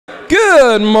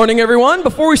Good morning, everyone.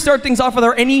 Before we start things off, are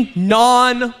there any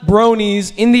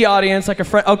non-bronies in the audience? Like a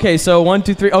friend? Okay, so 1,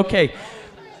 2, 3. Okay.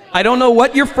 I don't know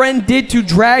what your friend did to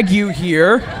drag you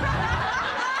here,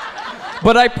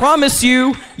 but I promise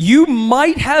you, you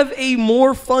might have a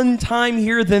more fun time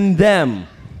here than them.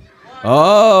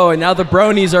 Oh, and now the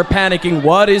bronies are panicking.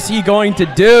 What is he going to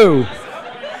do?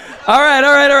 All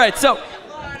right. So,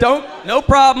 no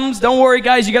problems. Don't worry,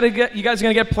 guys. You guys are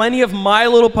gonna get plenty of My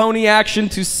Little Pony action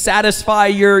to satisfy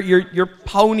your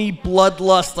pony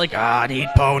bloodlust. Like, I need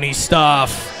pony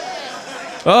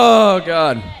stuff. Oh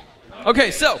God.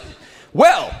 Okay, so,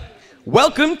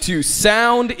 welcome to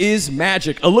Sound is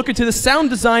Magic, a look into the sound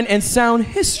design and sound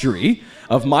history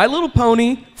of My Little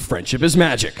Pony: Friendship is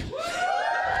Magic.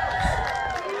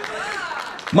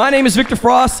 My name is Victor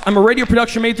Frost. I'm a radio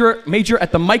production major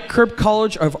at the Mike Curb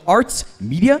College of Arts,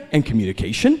 Media, and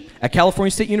Communication at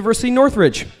California State University,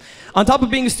 Northridge. On top of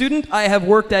being a student, I have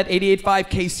worked at 88.5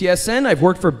 KCSN. I've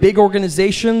worked for big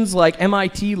organizations like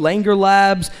MIT, Langer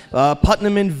Labs,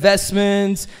 Putnam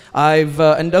Investments.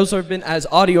 And those have been as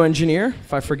audio engineer.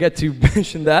 If I forget to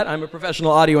mention that, I'm a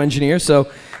professional audio engineer,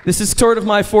 so this is sort of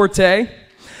my forte.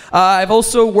 I've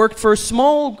also worked for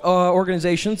small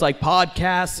organizations like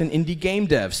podcasts and indie game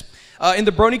devs. In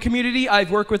the Brony community, I've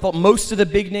worked with most of the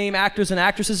big name actors and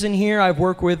actresses in here. I've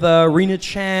worked with Rena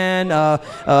Chan,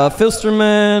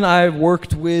 Filsterman. I've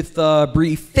worked with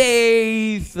Brie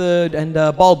Faith and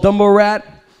Ball Dumbo Rat.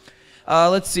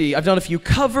 Let's see, I've done a few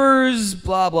covers,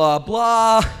 blah, blah,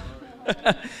 blah.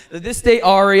 The This Day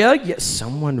aria, yes,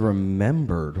 someone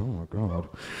remembered, oh my God.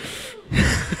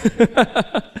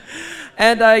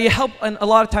 And a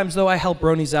lot of times though, I help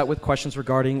bronies out with questions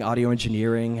regarding audio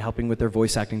engineering, helping with their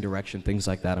voice acting direction, things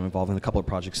like that. I'm involved in a couple of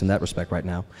projects in that respect right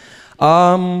now.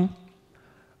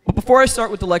 But before I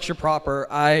start with the lecture proper,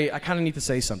 I kind of need to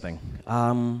say something.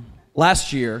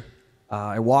 Last year,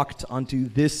 I walked onto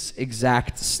this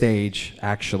exact stage,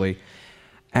 actually,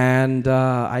 and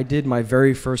I did my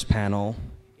very first panel.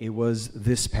 It was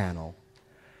this panel.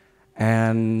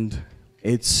 And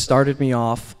it started me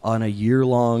off on a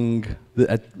year-long,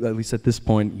 at least at this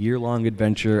point, year-long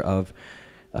adventure of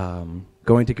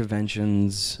going to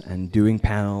conventions and doing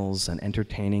panels and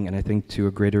entertaining, and I think to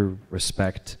a greater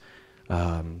respect,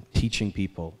 teaching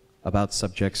people about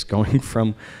subjects, going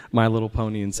from My Little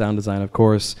Pony and sound design, of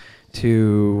course,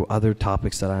 to other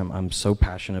topics that I'm so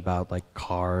passionate about, like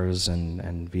cars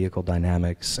and vehicle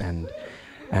dynamics and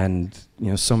you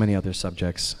know, so many other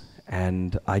subjects.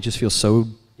 And I just feel so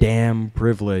damn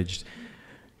privileged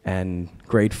and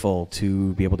grateful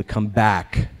to be able to come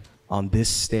back on this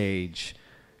stage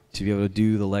to be able to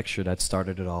do the lecture that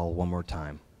started it all one more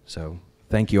time. So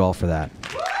thank you all for that.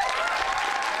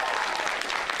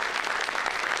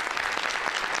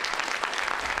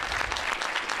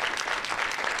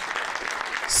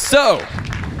 So,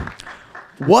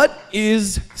 what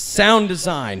is sound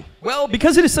design? Well,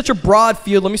 because it is such a broad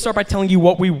field, let me start by telling you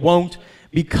what we won't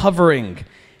be covering.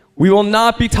 We will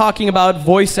not be talking about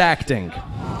voice acting.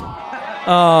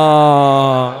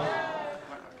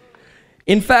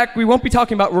 In fact, we won't be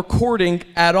talking about recording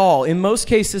at all. In most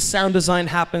cases, sound design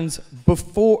happens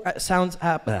before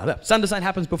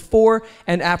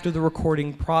and after the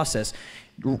recording process,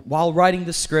 while writing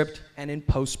the script and in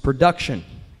post-production.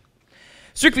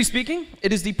 Strictly speaking,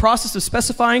 it is the process of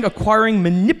specifying, acquiring,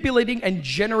 manipulating, and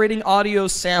generating audio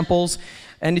samples,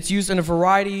 and it's used in a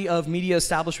variety of media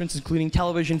establishments, including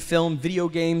television, film, video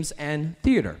games, and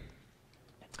theater.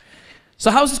 So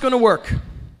how's this going to work?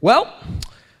 Well,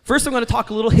 first I'm going to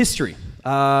talk a little history.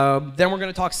 Then we're going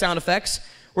to talk sound effects.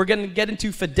 We're going to get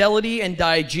into fidelity and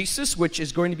diegesis, which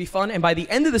is going to be fun. And by the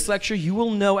end of this lecture, you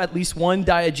will know at least one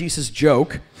diegesis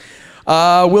joke.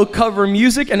 We'll cover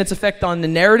music and its effect on the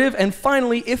narrative. And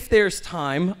finally, if there's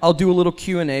time, I'll do a little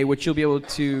Q&A, which you'll be able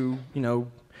to, you know,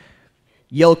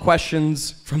 yell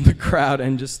questions from the crowd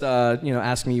and just, you know,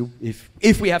 ask me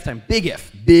if we have time. Big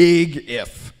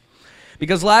if.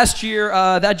 Because last year,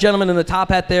 that gentleman in the top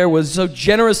hat there was so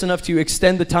generous enough to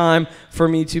extend the time for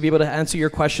me to be able to answer your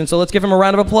questions. So let's give him a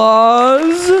round of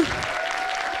applause.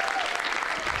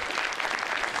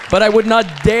 But I would not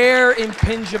dare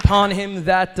impinge upon him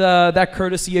that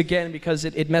courtesy again, because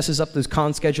it messes up this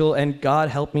con schedule, and God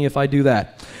help me if I do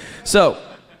that. So,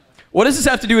 what does this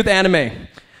have to do with anime?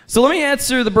 So let me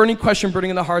answer the burning question burning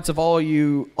in the hearts of all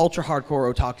you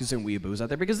ultra-hardcore otakus and weeaboos out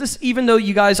there, because this, even though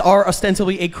you guys are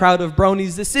ostensibly a crowd of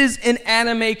bronies, this is an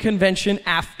anime convention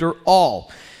after all.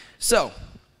 So,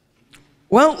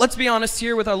 well, let's be honest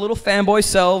here with our little fanboy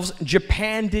selves.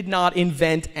 Japan did not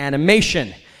invent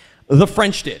animation. The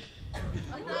French did.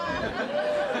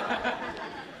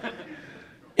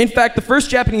 In fact, the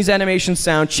first Japanese animation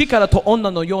sound, Chikara to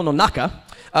Onna no Yo no Naka,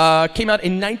 came out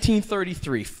in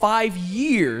 1933, 5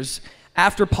 years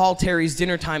after Paul Terry's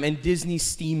Dinner Time and Disney's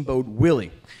Steamboat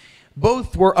Willie.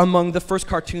 Both were among the first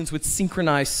cartoons with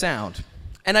synchronized sound.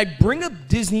 And I bring up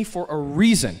Disney for a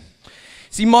reason.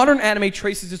 See, modern anime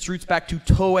traces its roots back to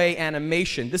Toei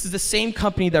Animation. This is the same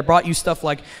company that brought you stuff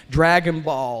like Dragon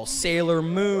Ball, Sailor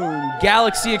Moon,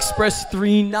 Galaxy Express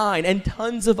 3.9, and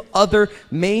tons of other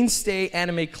mainstay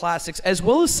anime classics, as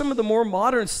well as some of the more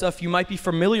modern stuff you might be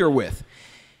familiar with.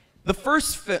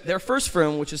 Their first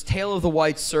film, which is Tale of the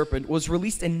White Serpent, was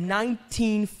released in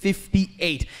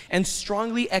 1958 and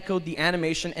strongly echoed the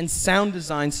animation and sound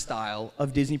design style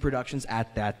of Disney Productions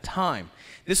at that time.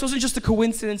 This wasn't just a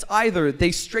coincidence either.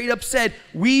 They straight up said,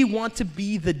 we want to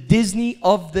be the Disney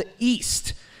of the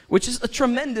East, which is a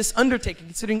tremendous undertaking,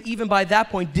 considering even by that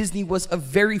point, Disney was a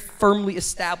very firmly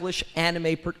established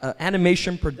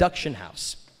animation production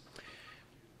house.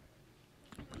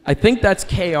 I think that's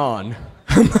K-On!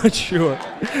 I'm not sure.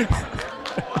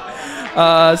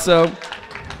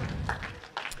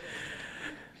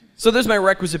 So there's my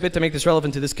requisite bit to make this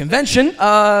relevant to this convention.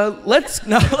 Let's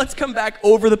come back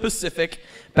over the Pacific,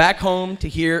 back home to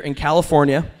here in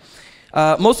California.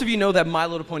 Most of you know that My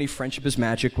Little Pony: Friendship is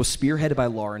Magic was spearheaded by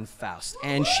Lauren Faust,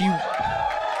 and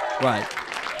right,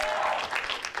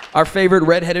 our favorite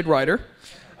redheaded writer.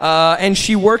 And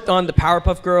she worked on the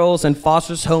Powerpuff Girls and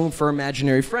Foster's Home for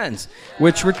Imaginary Friends,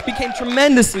 which became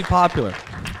tremendously popular.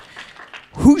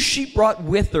 Who she brought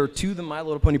with her to the My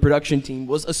Little Pony production team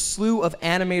was a slew of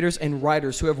animators and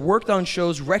writers who have worked on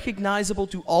shows recognizable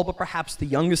to all but perhaps the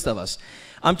youngest of us.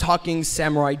 I'm talking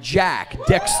Samurai Jack,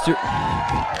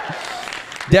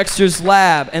 Dexter's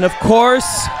Lab, and of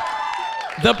course,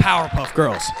 the Powerpuff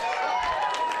Girls.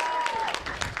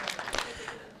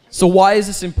 So why is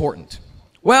this important?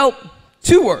 Well,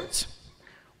 2 words.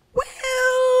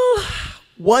 Well,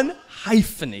 1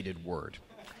 hyphenated word.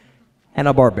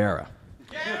 Hanna-Barbera.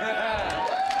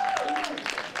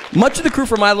 Much of the crew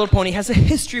for My Little Pony has a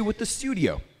history with the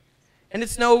studio. And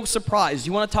it's no surprise.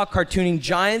 You want to talk cartooning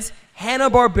giants?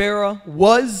 Hanna-Barbera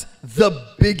was the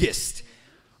biggest.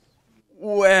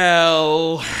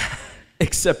 Well,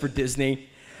 except for Disney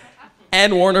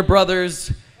and Warner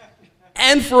Brothers.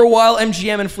 And for a while,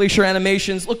 MGM and Fleischer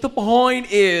Animations. Look, the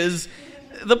point is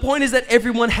that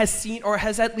everyone has seen or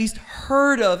has at least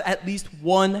heard of at least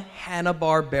one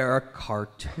Hanna-Barbera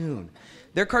cartoon.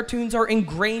 Their cartoons are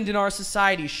ingrained in our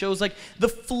society. Shows like The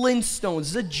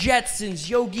Flintstones, The Jetsons,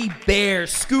 Yogi Bear,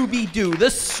 Scooby-Doo, The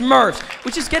Smurfs,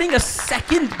 which is getting a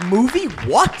 2nd movie?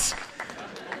 What?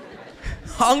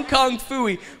 Hong Kong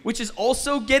Phooey, which is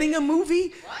also getting a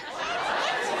movie?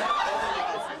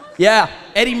 Yeah,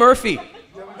 Eddie Murphy.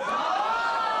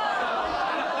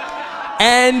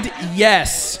 And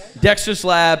yes, Dexter's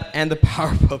Lab and the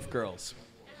Powerpuff Girls.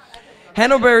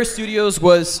 Hanna-Barbera Studios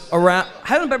was around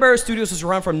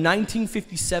from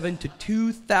 1957 to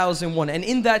 2001, and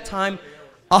in that time,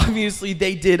 obviously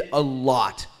they did a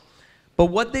lot. But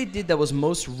what they did that was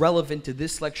most relevant to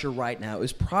this lecture right now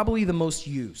is probably the most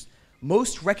used,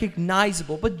 most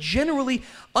recognizable, but generally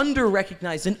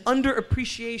under-recognized and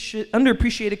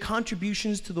underappreciated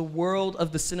contributions to the world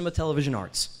of the cinema television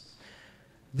arts.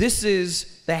 This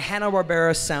is the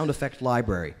Hanna-Barbera Sound Effect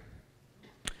Library.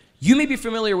 You may be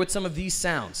familiar with some of these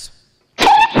sounds.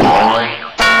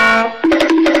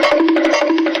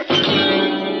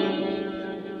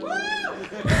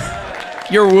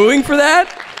 You're wooing for that?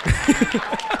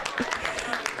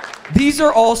 These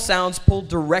are all sounds pulled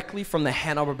directly from the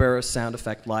Hanna-Barbera Sound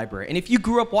Effect Library. And if you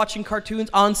grew up watching cartoons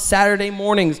on Saturday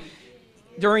mornings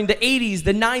during the 80s,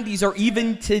 the 90s, or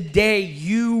even today,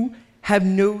 you have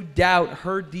no doubt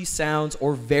heard these sounds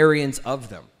or variants of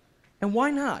them. And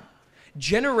why not?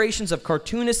 Generations of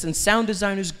cartoonists and sound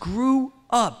designers grew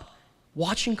up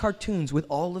watching cartoons with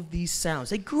all of these sounds.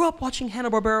 They grew up watching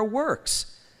Hanna-Barbera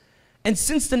works. And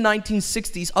since the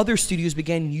 1960s, other studios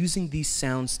began using these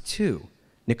sounds too.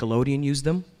 Nickelodeon used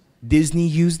them, Disney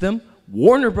used them,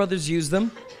 Warner Brothers used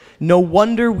them. No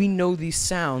wonder we know these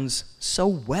sounds so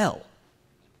well.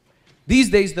 These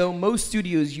days, though, most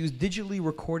studios use digitally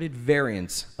recorded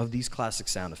variants of these classic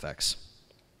sound effects.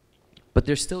 But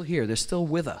they're still here, they're still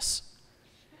with us.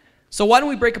 So why don't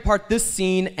we break apart this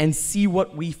scene and see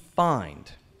what we find?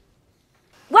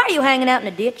 Why are you hanging out in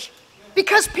a ditch?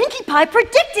 Because Pinkie Pie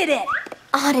predicted it!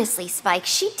 Honestly, Spike,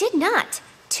 she did not.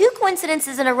 2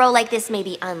 coincidences in a row like this may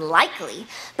be unlikely,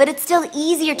 but it's still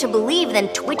easier to believe than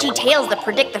twitchy tales that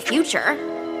predict the future.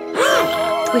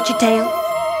 Twitchy tail,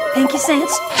 Pinkie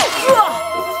sense.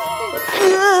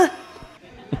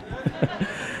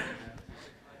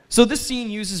 So this scene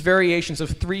uses variations of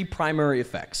 3 primary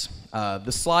effects: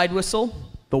 the slide whistle,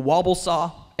 the wobble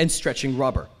saw, and stretching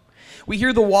rubber. We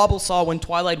hear the wobble saw when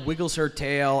Twilight wiggles her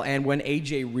tail and when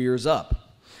AJ rears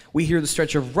up. We hear the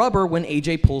stretch of rubber when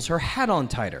AJ pulls her hat on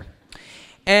tighter.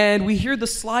 And we hear the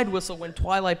slide whistle when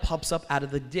Twilight pops up out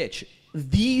of the ditch.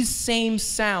 These same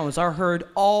sounds are heard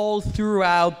all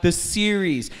throughout the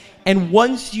series. And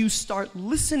once you start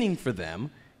listening for them,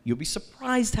 you'll be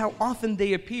surprised how often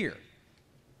they appear.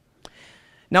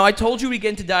 Now, I told you we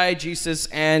get into diegesis,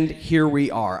 and here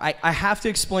we are. I have to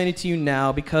explain it to you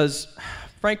now because,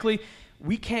 frankly,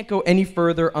 we can't go any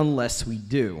further unless we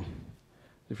do.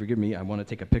 Forgive me, I want to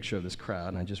take a picture of this crowd,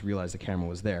 and I just realized the camera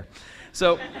was there.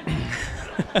 So,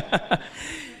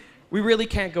 we really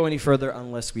can't go any further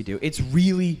unless we do. It's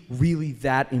really, really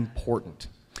that important.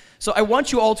 So I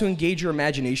want you all to engage your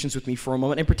imaginations with me for a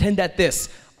moment and pretend that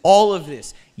all of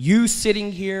this, you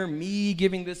sitting here, me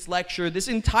giving this lecture, this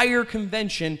entire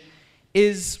convention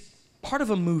is part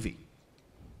of a movie.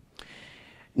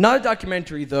 Not a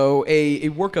documentary, though, a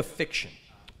work of fiction.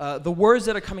 The words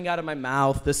that are coming out of my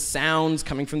mouth, the sounds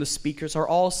coming from the speakers are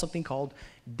all something called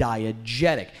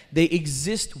diegetic. They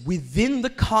exist within the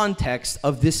context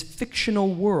of this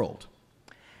fictional world.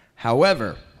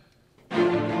 However,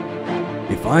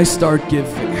 if I start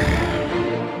giving...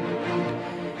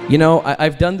 You know,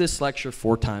 I've done this lecture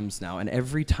 4 times now, and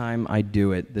every time I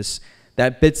do it,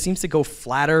 that bit seems to go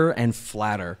flatter and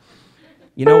flatter.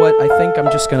 You know what? I think I'm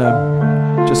just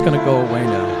gonna go away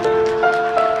now.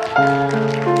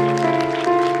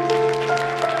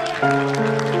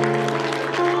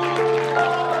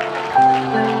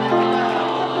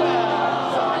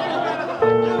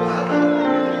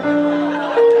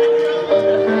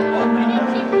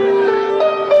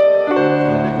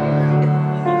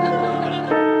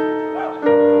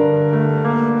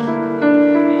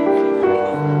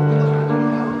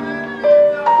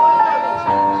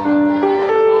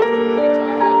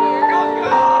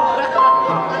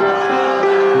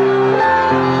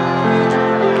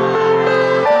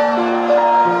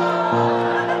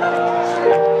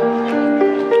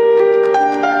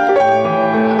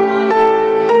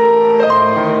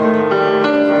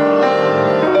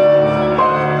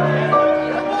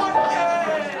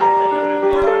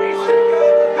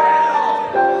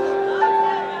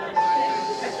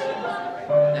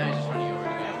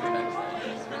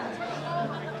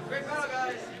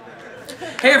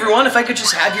 Hey everyone, if I could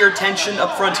just have your attention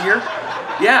up front here.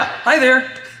 Yeah, hi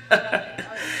there.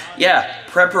 Yeah,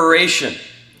 preparation.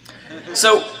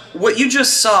 So, what you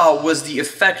just saw was the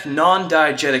effect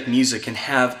non-diegetic music can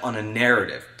have on a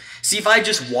narrative. See, if I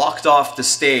just walked off the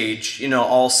stage, you know,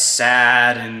 all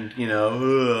sad and, you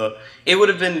know, it would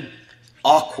have been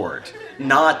awkward,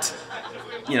 not,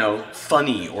 you know,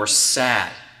 funny or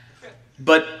sad.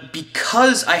 But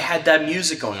because I had that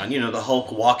music going on, you know, the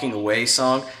Hulk walking away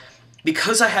song,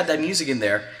 because I had that music in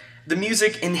there, the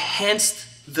music enhanced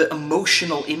the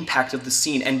emotional impact of the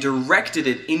scene and directed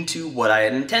it into what I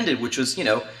had intended, which was, you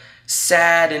know,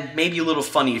 sad and maybe a little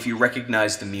funny if you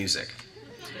recognize the music.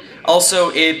 Also,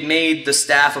 it made the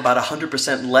staff about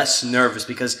 100% less nervous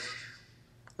because,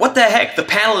 what the heck, the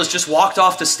panelists just walked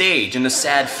off the stage in a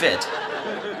sad fit.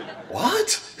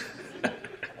 What?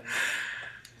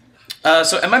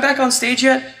 So am I back on stage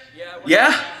yet?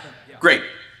 Yeah? Great.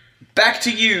 Back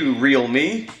to you, real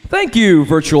me. Thank you,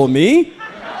 virtual me.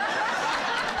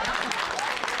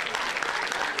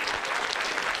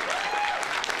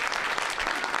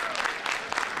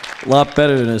 A lot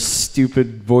better than a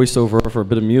stupid voiceover for a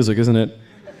bit of music, isn't it?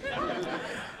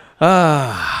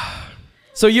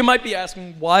 So you might be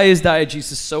asking, why is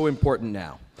diegesis so important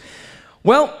now?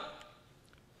 Well,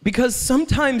 because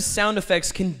sometimes sound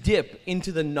effects can dip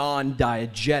into the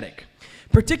non-diegetic,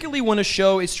 particularly when a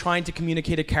show is trying to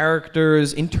communicate a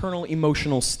character's internal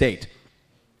emotional state.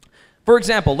 For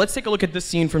example, let's take a look at this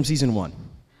scene from season 1.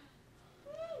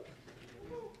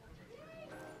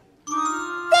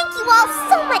 Thank you all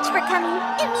so much for coming.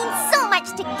 It means so much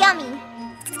to Gummy.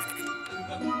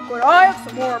 Could I have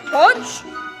some more punch?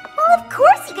 Well, of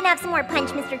course you can have some more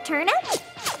punch, Mr. Turnip.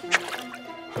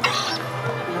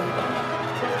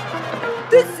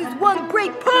 This is one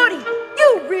great party.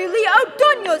 You really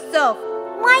outdone yourself.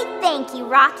 Why, thank you,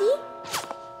 Rocky.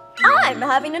 I'm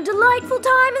having a delightful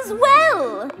time as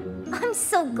well. I'm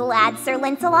so glad, Sir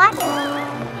Lancelot.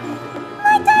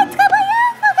 Might I trouble you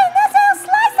for another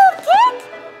slice of cake?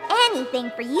 Anything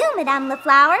for you, Madame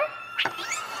LaFlower.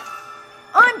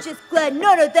 I'm just glad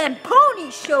none of them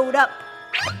ponies showed up.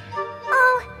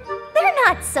 Oh, they're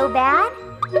not so bad.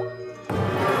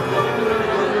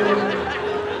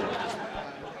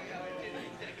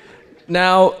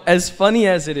 Now, as funny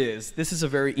as it is, this is a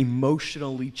very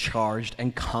emotionally charged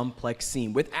and complex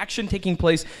scene, with action taking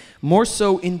place more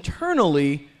so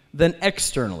internally than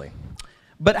externally.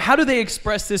 But how do they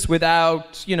express this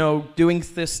without, doing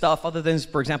this stuff other than,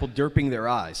 for example, derping their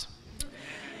eyes?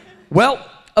 Well,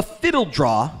 a fiddle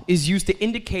draw is used to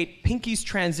indicate Pinky's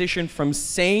transition from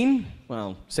sane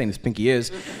as Pinky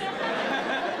is,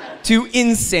 to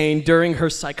insane during her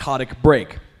psychotic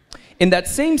break. In that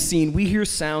same scene, we hear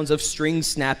sounds of strings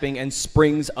snapping and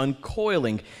springs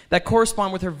uncoiling that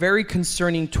correspond with her very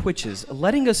concerning twitches,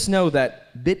 letting us know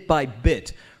that, bit by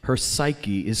bit, her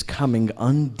psyche is coming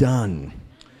undone.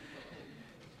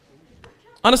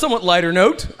 On a somewhat lighter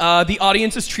note, the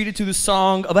audience is treated to the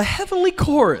song of a heavenly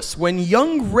chorus when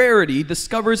young Rarity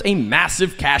discovers a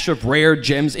massive cache of rare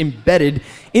gems embedded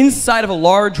inside of a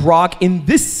large rock in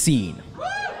this scene.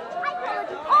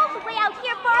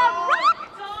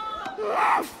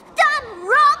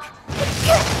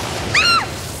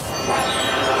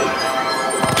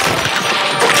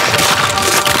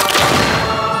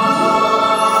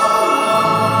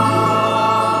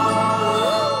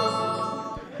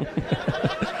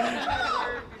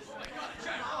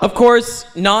 Of course,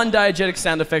 non-diegetic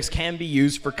sound effects can be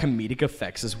used for comedic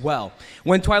effects as well.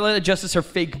 When Twilight adjusts her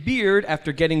fake beard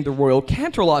after getting the Royal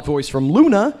Canterlot voice from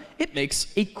Luna, it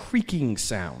makes a creaking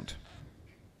sound.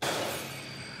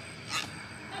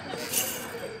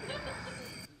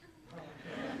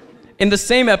 In the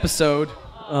same episode,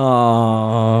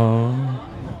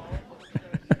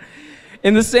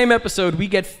 we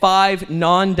get 5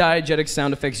 non-diegetic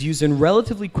sound effects used in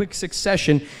relatively quick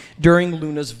succession during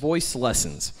Luna's voice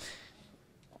lessons.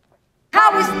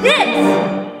 How is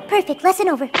this? Perfect, lesson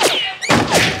over.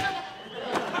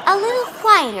 A little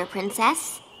quieter,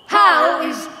 princess. How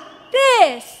is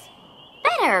this?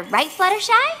 Better, right,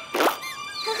 Fluttershy?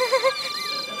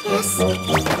 Yes.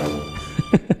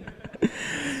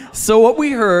 So what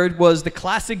we heard was the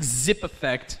classic zip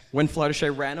effect when Fluttershy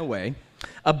ran away,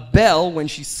 a bell when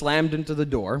she slammed into the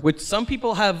door, which some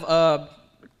people have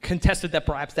contested that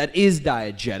perhaps that is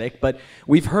diegetic, but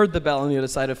we've heard the bell on the other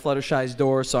side of Fluttershy's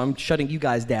door, so I'm shutting you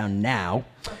guys down now.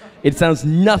 It sounds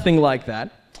nothing like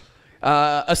that.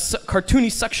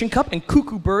 Cartoony suction cup and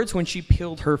cuckoo birds when she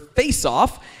peeled her face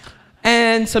off,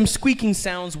 and some squeaking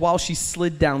sounds while she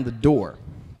slid down the door.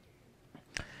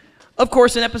 Of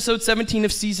course, in episode 17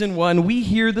 of season 1, we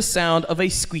hear the sound of a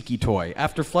squeaky toy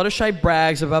after Fluttershy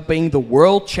brags about being the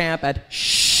world champ at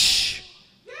shh.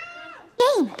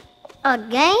 Game. A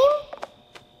game?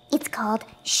 It's called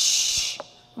Shh.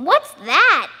 What's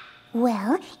that?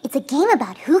 Well, it's a game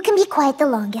about who can be quiet the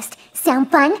longest.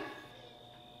 Sound fun?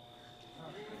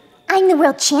 I'm the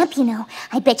world champ, you know.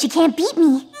 I bet you can't beat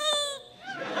me.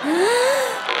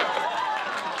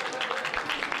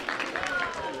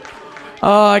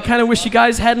 I kind of wish you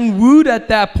guys hadn't wooed at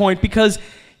that point, because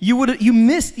you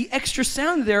missed the extra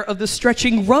sound there of the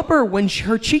stretching rubber when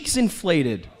her cheeks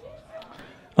inflated.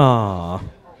 Aww.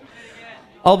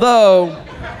 Although,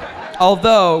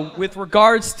 with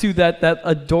regards to that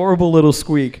adorable little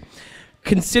squeak,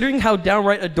 considering how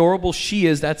downright adorable she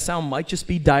is, that sound might just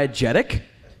be diegetic,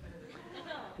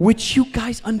 which you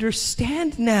guys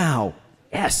understand now.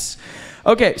 Yes.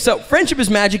 Okay, so Friendship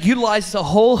is Magic utilizes a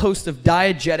whole host of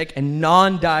diegetic and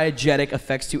non-diegetic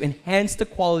effects to enhance the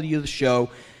quality of the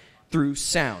show through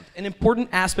sound. An important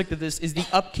aspect of this is the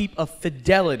upkeep of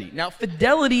fidelity. Now,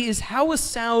 fidelity is how a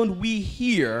sound we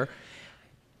hear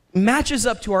matches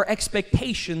up to our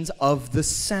expectations of the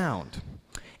sound.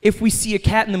 If we see a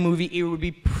cat in the movie, it would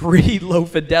be pretty low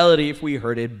fidelity if we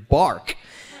heard it bark.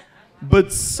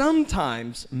 But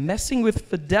sometimes messing with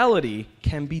fidelity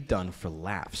can be done for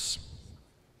laughs.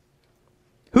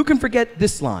 Who can forget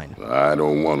this line? I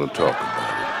don't want to talk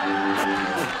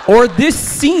about Or this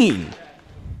scene?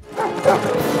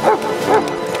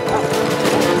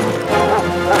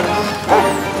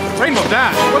 Rainbow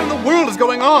Dash, what in the world is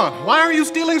going on? Why are you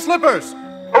stealing slippers?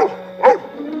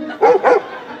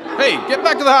 Hey, get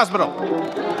back to the hospital.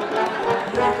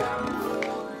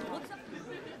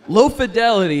 Low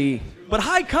fidelity, but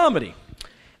high comedy.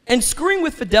 And screwing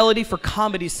with fidelity for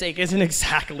comedy's sake isn't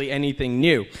exactly anything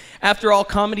new. After all,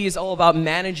 comedy is all about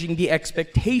managing the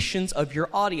expectations of your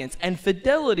audience, and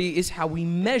fidelity is how we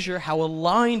measure how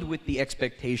aligned with the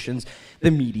expectations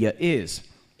the media is.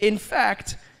 In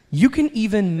fact, you can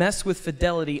even mess with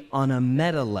fidelity on a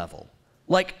meta level.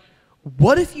 Like,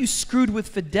 what if you screwed with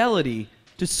fidelity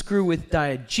to screw with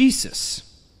diegesis?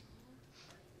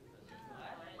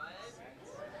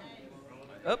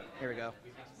 Oh, here we go.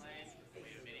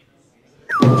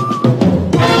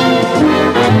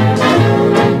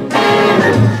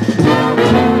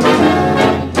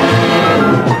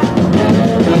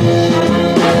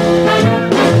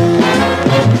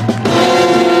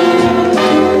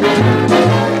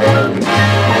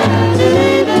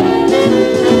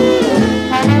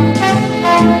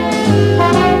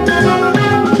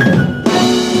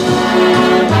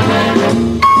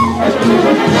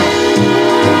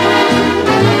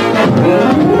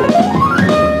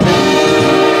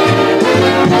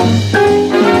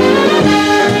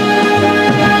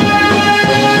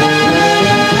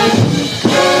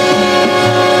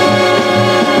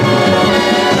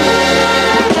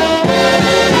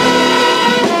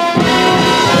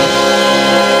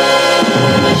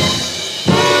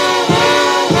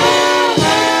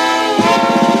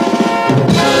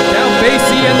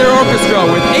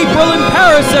 Show with April in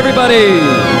Paris, everybody!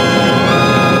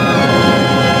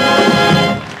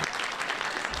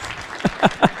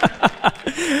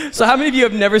 So how many of you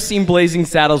have never seen Blazing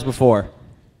Saddles before?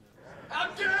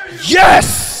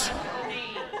 Yes!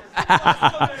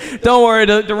 Don't worry,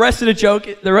 the rest of the joke,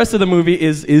 the rest of the movie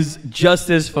is just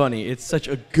as funny. It's such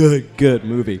a good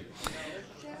movie.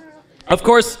 Of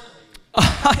course, a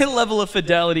high level of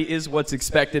fidelity is what's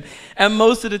expected, and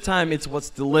most of the time it's what's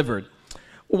delivered.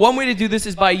 One way to do this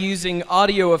is by using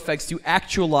audio effects to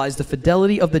actualize the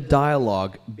fidelity of the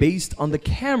dialogue based on the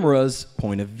camera's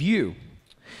point of view.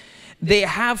 They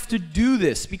have to do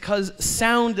this because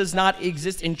sound does not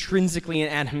exist intrinsically in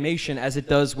animation as it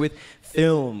does with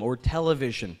film or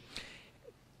television,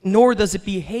 nor does it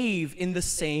behave in the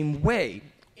same way.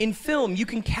 In film, you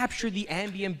can capture the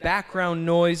ambient background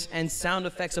noise and sound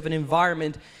effects of an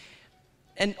environment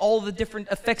and all the different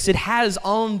effects it has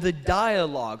on the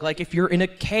dialogue. Like if you're in a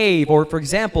cave, or for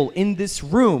example, in this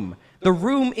room, the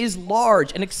room is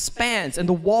large and expands, and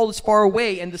the wall is far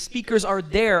away, and the speakers are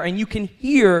there, and you can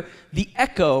hear the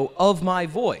echo of my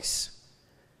voice.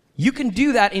 You can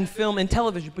do that in film and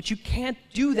television, but you can't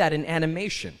do that in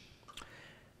animation.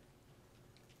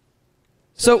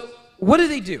 So, what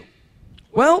do?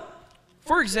 Well,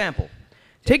 for example,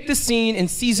 take the scene in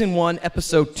Season 1,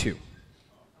 Episode 2.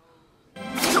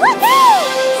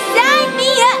 Woohoo! Sign me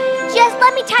up! Just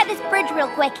let me tie this bridge real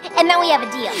quick, and then we have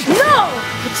a deal. No!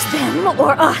 It's them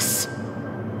or us.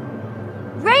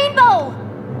 Rainbow!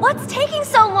 What's taking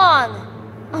so long?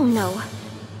 Oh no.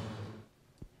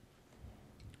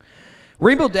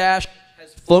 Rainbow Dash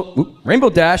has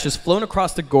flown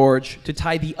across the gorge to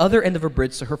tie the other end of a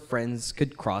bridge so her friends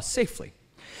could cross safely.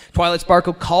 Twilight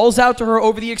Sparkle calls out to her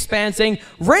over the expanse saying,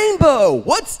 "Rainbow,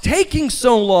 what's taking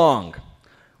so long?"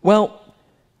 Well,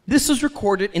 this was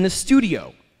recorded in a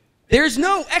studio. There's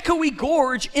no echoey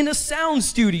gorge in a sound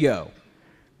studio.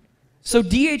 So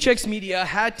DHX Media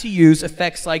had to use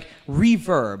effects like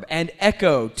reverb and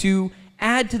echo to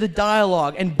add to the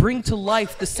dialogue and bring to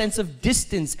life the sense of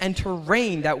distance and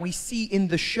terrain that we see in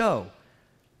the show.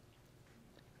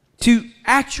 To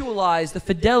actualize the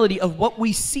fidelity of what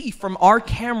we see from our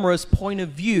camera's point of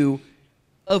view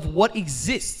of what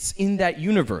exists in that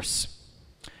universe.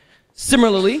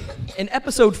 Similarly, in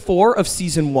episode 4 of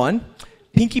season 1,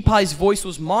 Pinkie Pie's voice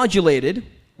was modulated,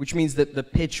 which means that the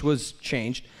pitch was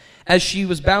changed, as she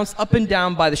was bounced up and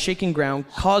down by the shaking ground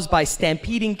caused by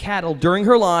stampeding cattle during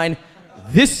her line,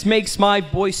 "This makes my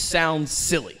voice sound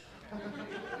silly."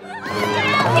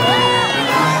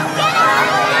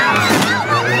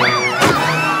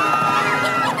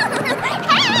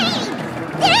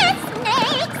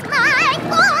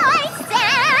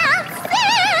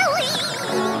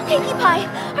 Pinkie Pie,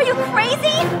 are you crazy?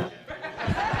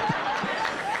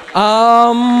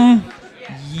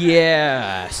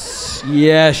 Yes.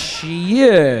 Yes, she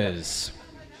is.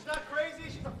 She's not crazy,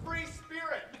 she's a free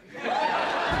spirit.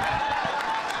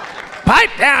 Pipe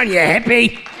down, you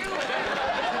hippie!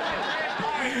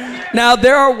 Now,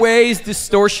 there are ways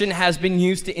distortion has been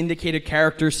used to indicate a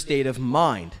character's state of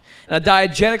mind. Now,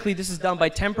 diegetically, this is done by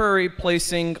temporarily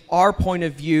placing our point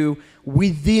of view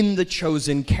within the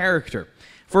chosen character.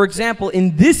 For example,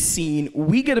 in this scene,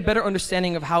 we get a better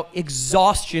understanding of how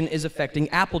exhaustion is affecting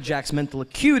Applejack's mental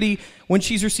acuity when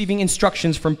she's receiving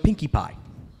instructions from Pinkie Pie.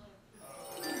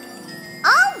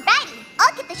 Alrighty,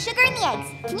 I'll get the sugar and the eggs.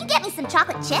 Can you get me some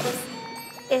chocolate chips?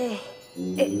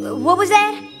 What was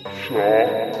that?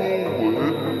 Chocolate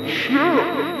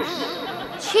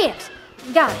Chips.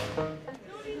 Got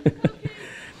it.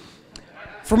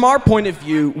 From our point of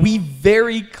view, we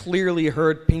very clearly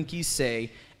heard Pinkie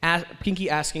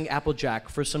asking Applejack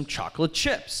for some chocolate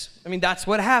chips. I mean, that's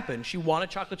what happened. She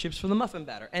wanted chocolate chips from the muffin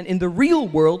batter. And in the real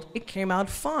world, it came out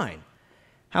fine.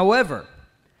 However,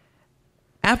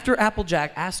 after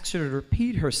Applejack asks her to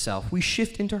repeat herself, we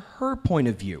shift into her point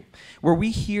of view, where we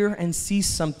hear and see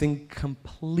something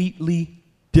completely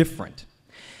different.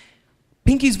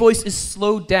 Pinkie's voice is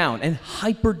slowed down and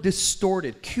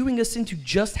hyper-distorted, cueing us into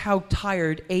just how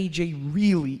tired AJ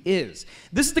really is.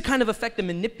 This is the kind of effect the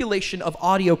manipulation of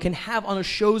audio can have on a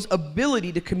show's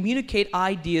ability to communicate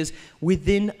ideas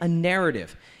within a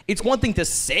narrative. It's one thing to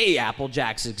say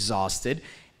Applejack's exhausted.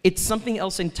 It's something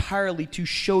else entirely to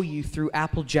show you through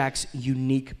Applejack's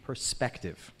unique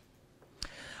perspective.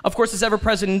 Of course, it's ever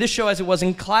present in this show as it was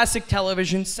in classic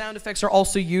television. Sound effects are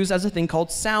also used as a thing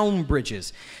called sound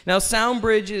bridges. Now, sound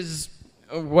bridge is,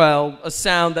 well, a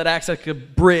sound that acts like a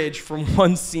bridge from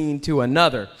one scene to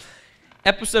another.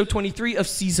 Episode 23 of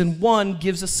Season 1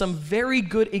 gives us some very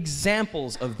good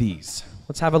examples of these.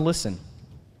 Let's have a listen.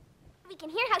 We can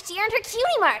hear how she earned her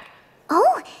cutie mark.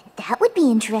 Oh, that would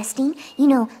be interesting. You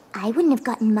know, I wouldn't have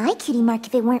gotten my cutie mark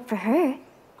if it weren't for her.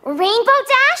 Rainbow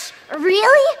Dash?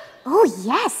 Really? Oh,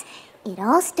 yes. It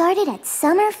all started at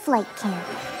summer flight camp.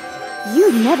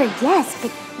 You'd never guess,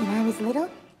 but when I was little...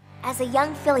 As a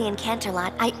young filly in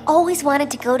Canterlot, I always wanted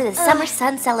to go to the Summer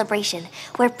Sun Celebration,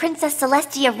 where Princess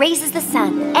Celestia raises the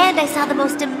sun, and I saw the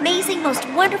most amazing, most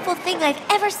wonderful thing I've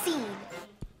ever seen.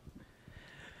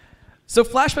 So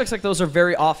flashbacks like those are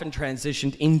very often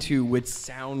transitioned into with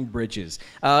sound bridges.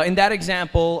 In that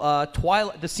example,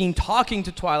 the scene talking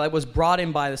to Twilight was brought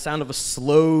in by the sound of a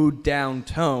slowed down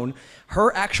tone.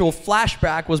 Her actual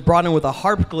flashback was brought in with a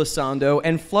harp glissando,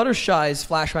 and Fluttershy's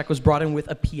flashback was brought in with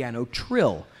a piano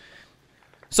trill.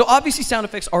 So obviously sound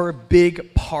effects are a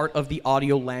big part of the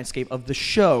audio landscape of the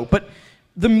show, but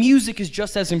the music is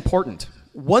just as important.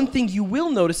 One thing you will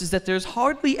notice is that there's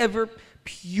hardly ever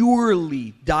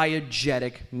purely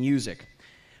diegetic music.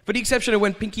 For the exception of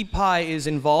when Pinkie Pie is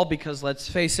involved, because let's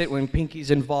face it, when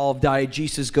Pinkie's involved,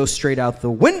 diegesis goes straight out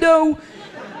the window.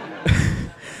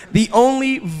 The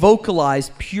only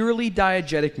vocalized, purely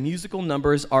diegetic musical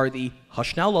numbers are the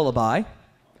Hush Now Lullaby,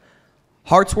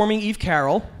 Heartwarming Eve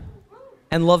Carol,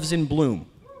 and Love's in Bloom.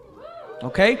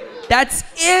 Okay? That's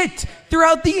it!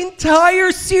 Throughout the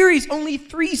entire series, only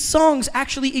 3 songs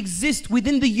actually exist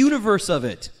within the universe of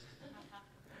it.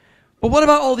 But what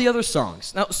about all the other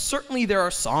songs? Now, certainly there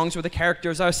are songs where the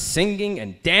characters are singing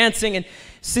and dancing, and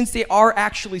since they are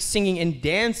actually singing and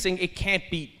dancing, it can't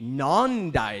be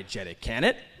non-diegetic, can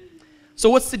it? So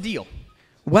what's the deal?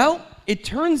 Well, it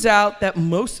turns out that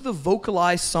most of the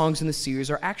vocalized songs in the series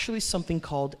are actually something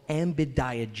called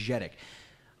ambidiegetic.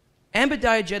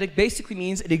 Ambidiegetic basically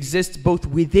means it exists both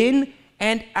within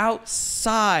and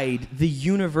outside the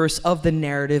universe of the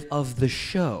narrative of the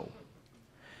show.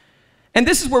 And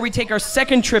this is where we take our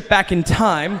second trip back in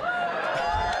time.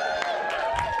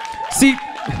 See,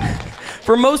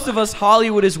 for most of us,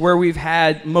 Hollywood is where we've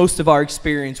had most of our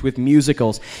experience with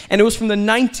musicals. And it was from the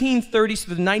 1930s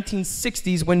to the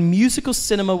 1960s when musical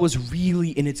cinema was really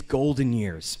in its golden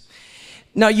years.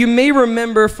 Now, you may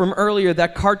remember from earlier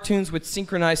that cartoons with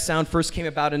synchronized sound first came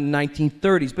about in the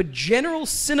 1930s, but general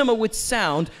cinema with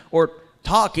sound, or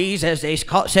talkies as they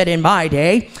said in my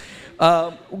day,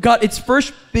 got its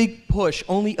first big push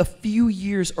only a few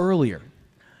years earlier.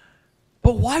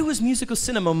 But why was musical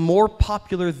cinema more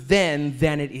popular then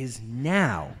than it is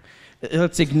now?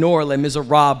 Let's ignore Les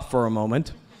Miserables for a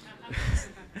moment.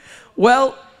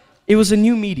 Well, it was a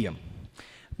new medium.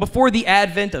 Before the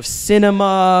advent of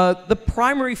cinema, the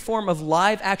primary form of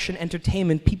live-action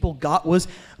entertainment people got was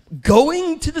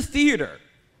going to the theater.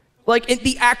 Like in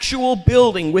the actual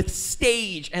building with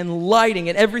stage and lighting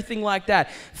and everything like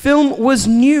that. Film was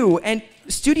new, and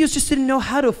studios just didn't know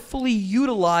how to fully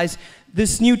utilize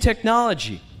this new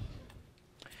technology.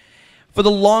 For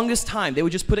the longest time, they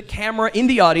would just put a camera in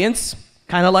the audience,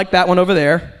 kind of like that one over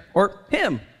there, or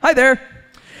him. Hi there.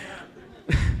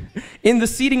 In the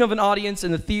seating of an audience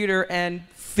in the theater and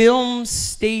film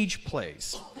stage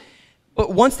plays.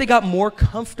 But once they got more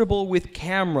comfortable with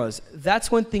cameras,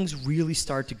 that's when things really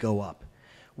start to go up.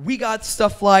 We got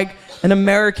stuff like An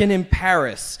American in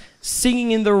Paris,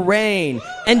 Singing in the Rain,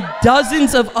 and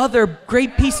dozens of other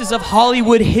great pieces of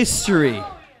Hollywood history.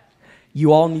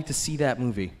 You all need to see that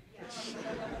movie.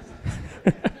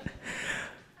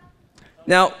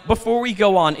 Now, before we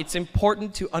go on, it's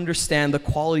important to understand the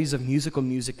qualities of musical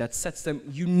music that sets them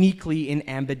uniquely in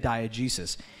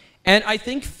ambidiegesis. And I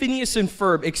think Phineas and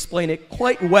Ferb explain it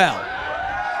quite well.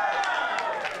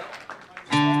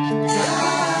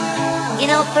 You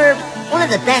know, Ferb, one of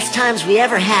the best times we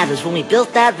ever had was when we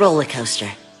built that roller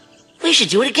coaster. We should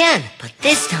do it again, but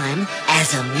this time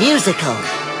as a musical.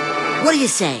 What do you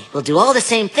say? We'll do all the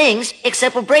same things,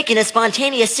 except we're breaking a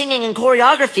spontaneous singing and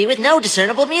choreography with no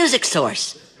discernible music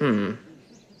source.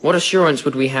 What assurance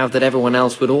would we have that everyone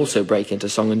else would also break into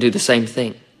song and do the same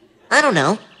thing? I don't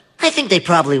know. I think they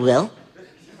probably will.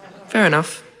 Fair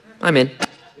enough. I'm in.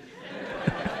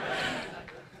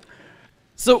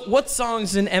 So what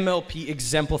songs in MLP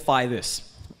exemplify this?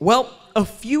 Well, a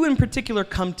few in particular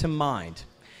come to mind.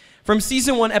 From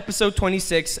Season 1, Episode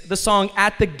 26, the song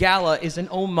At the Gala is an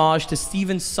homage to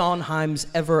Stephen Sondheim's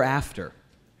Ever After.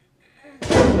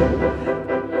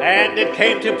 And it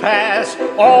came to pass,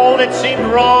 all that seemed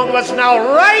wrong was now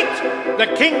right. The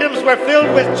kingdoms were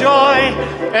filled with joy,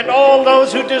 and all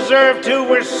those who deserved to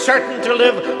were certain to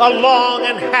live a long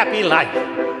and happy life.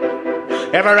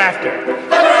 Ever after.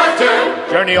 Ever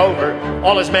after. Journey over,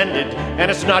 all is mended, And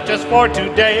it's not just for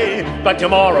today, but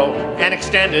tomorrow and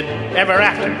extended ever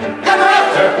after. Ever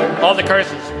after! All the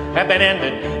curses have been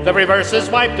ended, the reverse is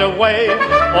wiped away.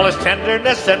 All is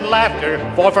tenderness and laughter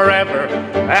for forever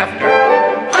after.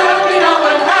 Happy now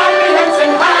and happy and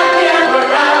sing happy ever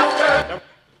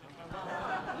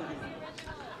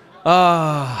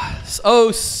after.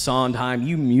 Oh, Sondheim,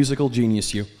 you musical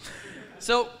genius, you.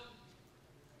 So,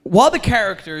 while the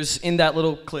characters in that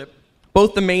little clip,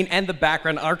 both the main and the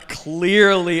background, are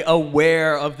clearly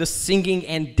aware of the singing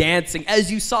and dancing,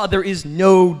 as you saw, there is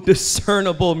no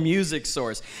discernible music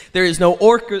source. There is no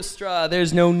orchestra,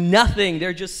 there's no nothing,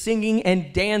 they're just singing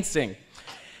and dancing.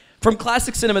 From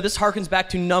classic cinema, this harkens back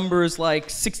to numbers like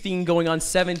 16 going on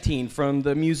 17 from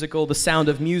the musical The Sound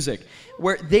of Music,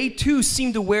 where they too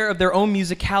seemed aware of their own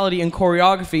musicality and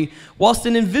choreography, whilst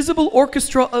an invisible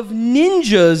orchestra of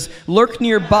ninjas lurked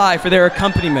nearby for their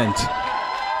accompaniment.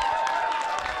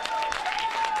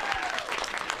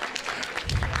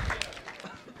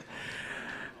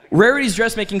 Rarity's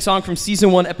dressmaking song from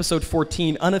Season 1, Episode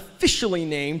 14, unofficially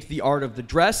named The Art of the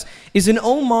Dress, is an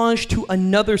homage to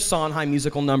another Sondheim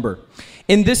musical number.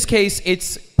 In this case,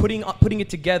 it's putting it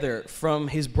together from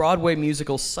his Broadway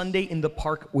musical Sunday in the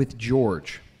Park with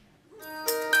George.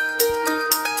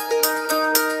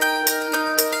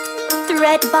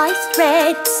 Thread by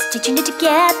thread, stitching it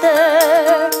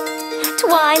together.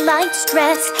 Twilight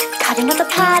stress, cutting out the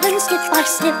pattern snip by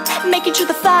snip, making sure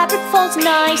the fabric falls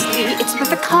nicely. It's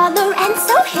perfect color and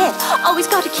so hip. Always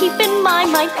gotta keep in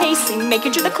mind my pacing,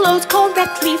 making sure the clothes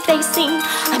correctly facing.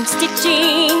 I'm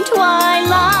stitching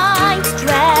Twilight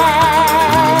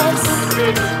dress.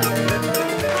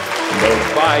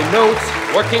 Note by note,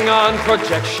 working on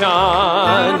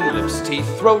projection. Lips, teeth,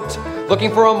 throat,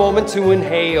 looking for a moment to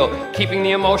inhale, keeping the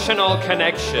emotional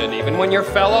connection even when your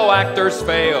fellow actors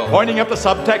fail. Pointing up the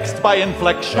subtext by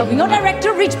inflection. Helping your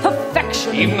director reach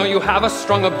perfection. Even though you have a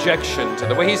strong objection to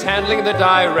the way he's handling the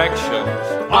direction.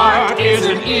 Art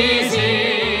isn't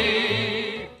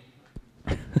easy.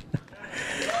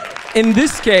 In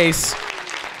this case,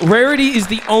 Rarity is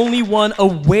the only one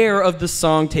aware of the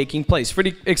song taking place, for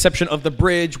the exception of the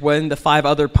bridge when the 5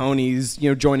 other ponies,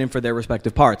 join in for their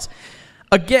respective parts.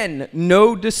 Again,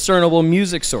 no discernible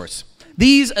music source.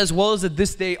 These, as well as the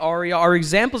This Day aria, are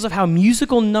examples of how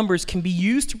musical numbers can be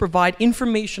used to provide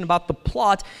information about the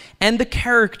plot and the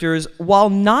characters while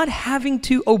not having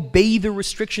to obey the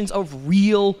restrictions of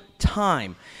real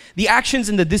time. The actions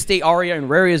in the This Day aria and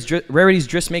Rarity's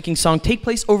dressmaking song take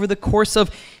place over the course of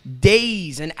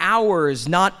days and hours,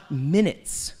 not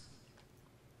minutes.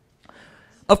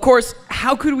 Of course,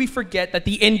 how could we forget that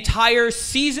the entire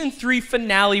Season 3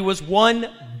 finale was one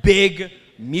big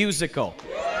musical?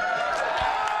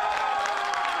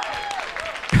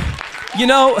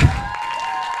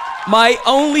 My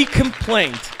only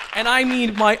complaint, and I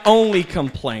mean my only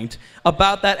complaint,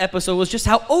 about that episode was just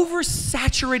how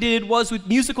oversaturated it was with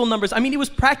musical numbers. I mean, it was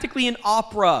practically an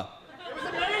opera. It was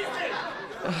amazing!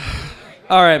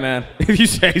 All right, man, if you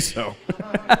say so.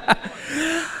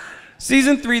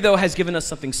 Season 3, though, has given us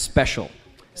something special.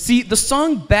 See, the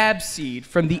song Babseed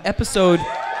from the episode...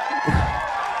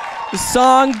 the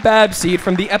song Babseed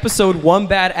from the episode One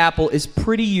Bad Apple is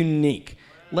pretty unique.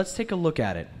 Let's take a look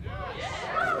at it.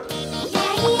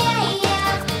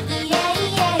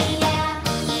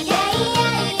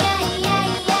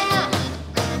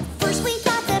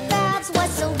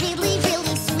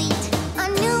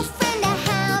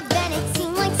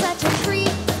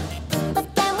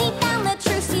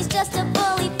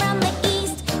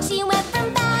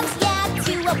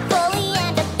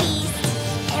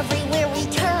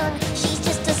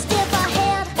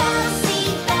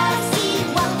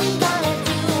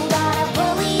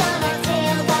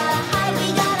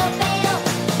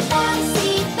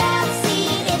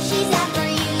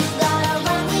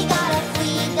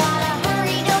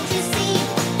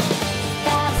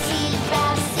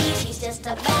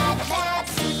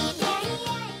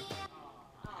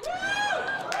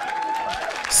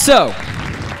 So,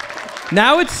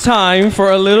 now it's time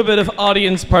for a little bit of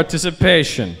audience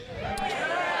participation.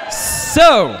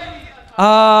 So,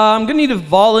 I'm gonna need a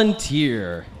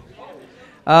volunteer.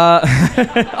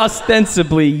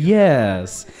 Ostensibly,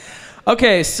 yes.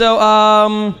 Okay,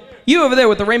 so, you over there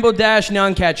with the Rainbow Dash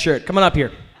Neon Cat shirt, come on up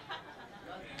here.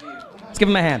 Let's give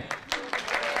him a hand.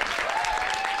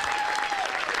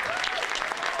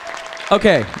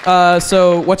 Okay,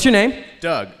 so what's your name?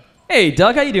 Doug. Hey,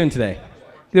 Doug, how you doing today?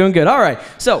 Doing good. All right.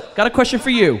 So, got a question for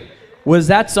you. Was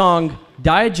that song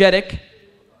diegetic,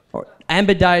 or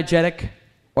ambidiegetic,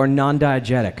 or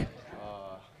non-diegetic?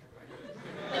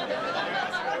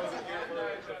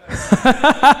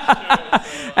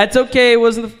 That's okay. It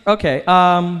wasn't okay.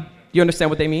 You understand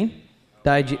what they mean?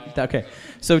 Okay.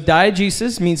 So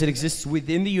diegesis means it exists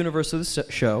within the universe of the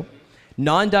show.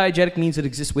 Non-diegetic means it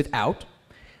exists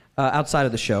outside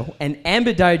of the show. And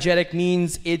ambidiegetic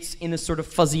means it's in a sort of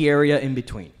fuzzy area in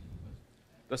between.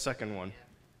 The second one.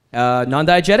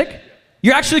 Non-diegetic?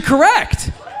 You're actually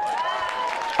correct.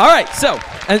 All right. So,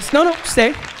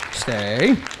 stay.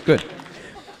 Good.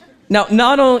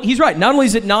 Now, he's right. Not only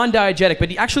is it non-diegetic, but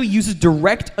he actually uses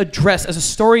direct address as a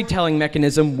storytelling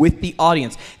mechanism with the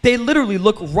audience. They literally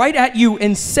look right at you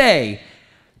and say,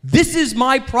 "This is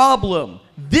my problem.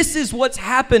 This is what's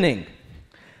happening."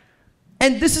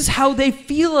 And this is how they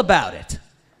feel about it.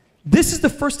 This is the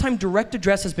first time direct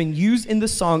address has been used in the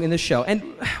song in the show. And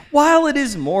while it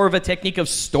is more of a technique of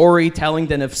storytelling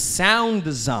than of sound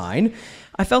design,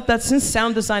 I felt that since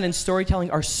sound design and storytelling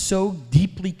are so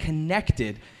deeply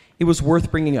connected, it was worth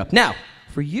bringing up. Now,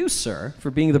 for you, sir, for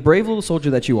being the brave little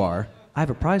soldier that you are, I have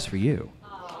a prize for you.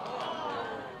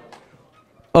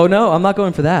 Oh no, I'm not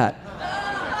going for that.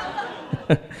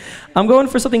 I'm going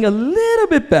for something a little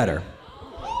bit better.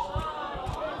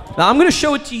 Now, I'm going to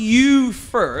show it to you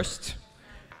first,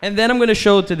 and then I'm going to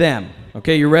show it to them.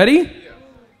 Okay, you ready?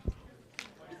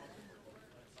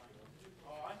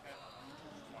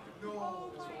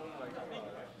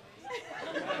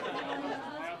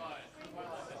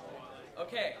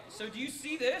 Okay, so do you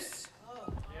see this?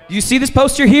 Do you see this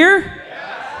poster here?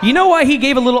 You know why he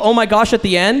gave a little "oh my gosh" at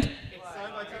the end?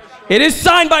 It is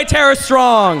signed by Tara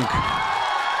Strong.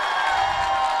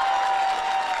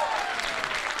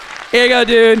 Here you go,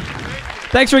 dude.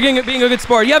 Thanks for being a good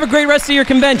sport. You have a great rest of your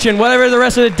convention, whatever the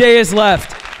rest of the day is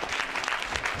left.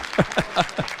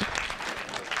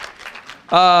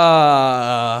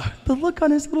 The look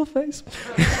on his little face.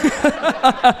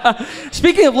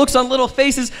 Speaking of looks on little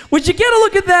faces, would you get a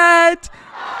look at that?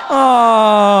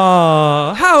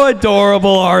 Oh, how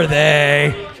adorable are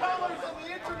they?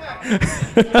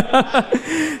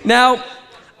 Now,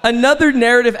 another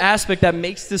narrative aspect that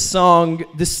makes this song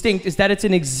distinct is that it's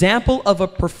an example of a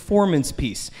performance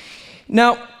piece.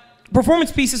 Now,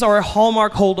 performance pieces are a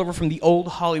hallmark holdover from the old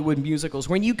Hollywood musicals,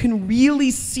 where you can really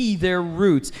see their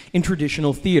roots in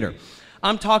traditional theater.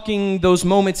 I'm talking those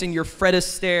moments in your Fred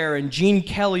Astaire and Gene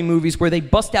Kelly movies where they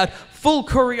bust out full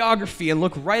choreography and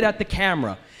look right at the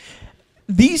camera.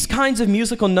 These kinds of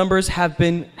musical numbers have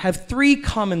three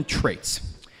common traits.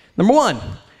 Number one,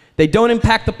 they don't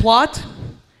impact the plot.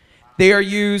 They are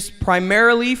used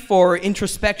primarily for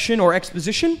introspection or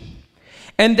exposition,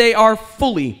 and they are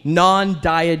fully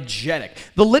non-diegetic.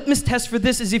 The litmus test for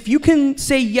this is if you can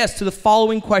say yes to the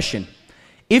following question: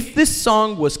 if this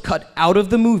song was cut out of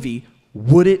the movie,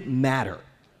 would it matter?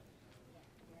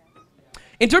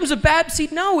 In terms of bad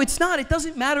seed, no, it's not. It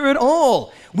doesn't matter at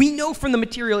all. We know from the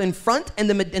material in front and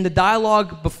the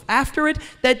dialogue after it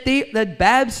that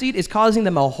bad seed is causing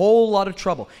them a whole lot of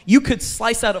trouble. You could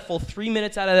slice out a full 3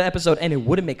 minutes out of that episode and it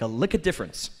wouldn't make a lick of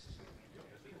difference.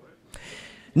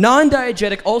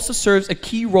 Non-diegetic also serves a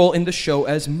key role in the show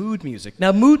as mood music.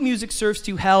 Now, mood music serves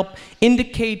to help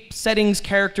indicate settings,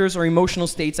 characters, or emotional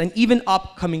states, and even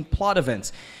upcoming plot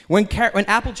events. When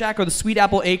Applejack or the Sweet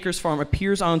Apple Acres Farm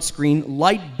appears on screen,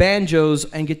 light banjos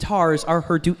and guitars are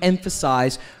heard to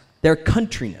emphasize their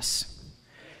countryness.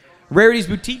 Rarity's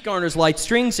Boutique garners light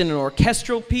strings in an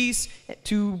orchestral piece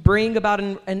to bring about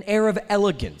an air of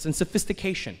elegance and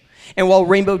sophistication. And while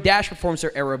Rainbow Dash performs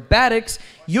her aerobatics,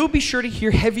 you'll be sure to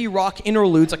hear heavy rock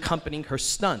interludes accompanying her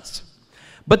stunts.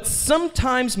 But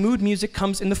sometimes mood music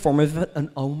comes in the form of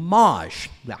an homage.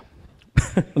 Now,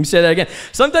 let me say that again.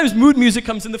 Sometimes mood music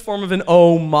comes in the form of an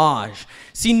homage.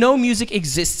 See, no music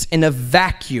exists in a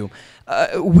vacuum.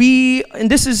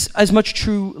 And this is as much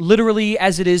true literally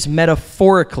as it is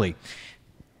metaphorically.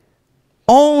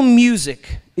 All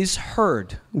music is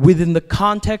heard within the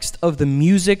context of the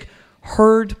music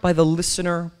heard by the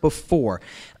listener before.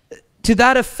 To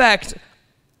that effect,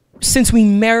 since we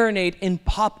marinate in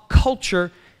pop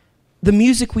culture, the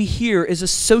music we hear is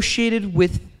associated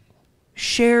with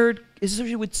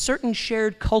certain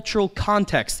shared cultural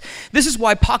contexts. This is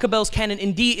why Pachelbel's canon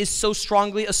in D is so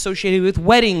strongly associated with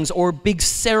weddings or big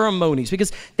ceremonies,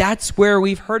 because that's where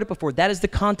we've heard it before. That is the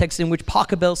context in which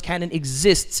Pachelbel's canon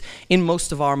exists in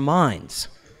most of our minds.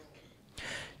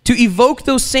 To evoke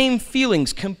those same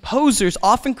feelings, composers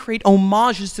often create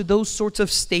homages to those sorts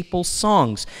of staple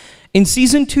songs. In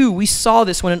season 2, we saw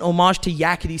this when an homage to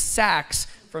Yakety Sax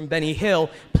from Benny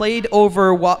Hill played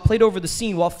over the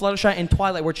scene while Fluttershy and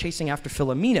Twilight were chasing after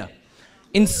Philomena.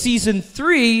 In season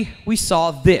 3, we saw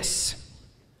this.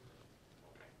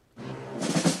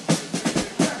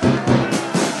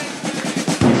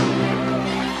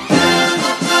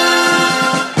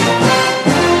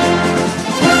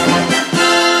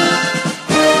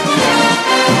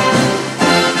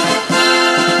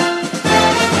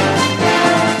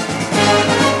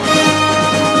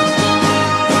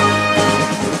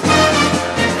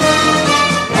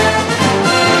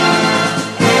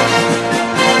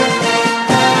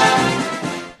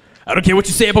 what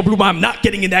you say about Blue, I'm not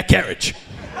getting in that carriage.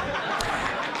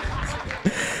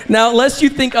 Now, lest you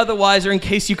think otherwise, or in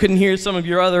case you couldn't hear some of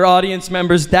your other audience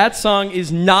members, that song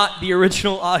is not the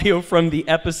original audio from the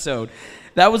episode.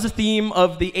 That was the theme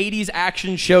of the 80s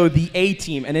action show, The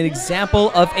A-Team, and an example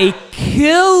of a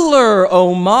killer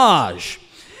homage.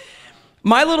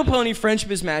 My Little Pony: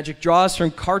 Friendship is Magic draws from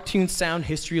cartoon sound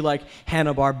history like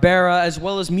Hanna-Barbera, as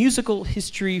well as musical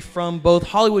history from both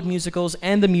Hollywood musicals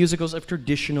and the musicals of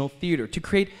traditional theater, to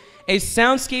create a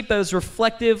soundscape that is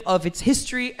reflective of its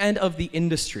history and of the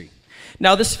industry.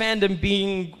 Now, this fandom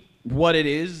being what it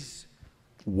is,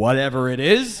 whatever it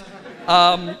is,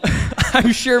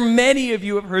 I'm sure many of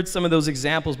you have heard some of those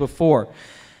examples before.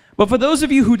 But for those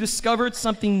of you who discovered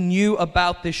something new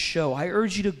about this show, I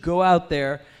urge you to go out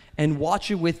there and watch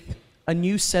it with a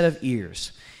new set of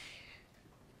ears.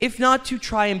 If not to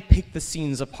try and pick the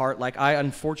scenes apart like I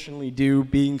unfortunately do,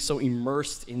 being so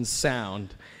immersed in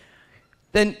sound,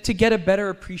 then to get a better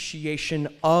appreciation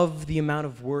of the amount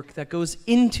of work that goes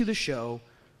into the show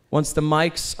once the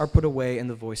mics are put away and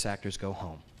the voice actors go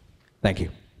home. Thank you.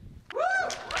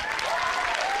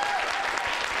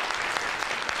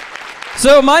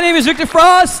 So my name is Victor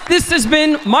Frost. This has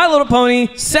been My Little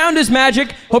Pony, Sound is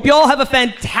Magic. Hope you all have a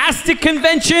fantastic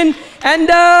convention, and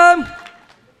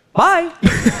bye.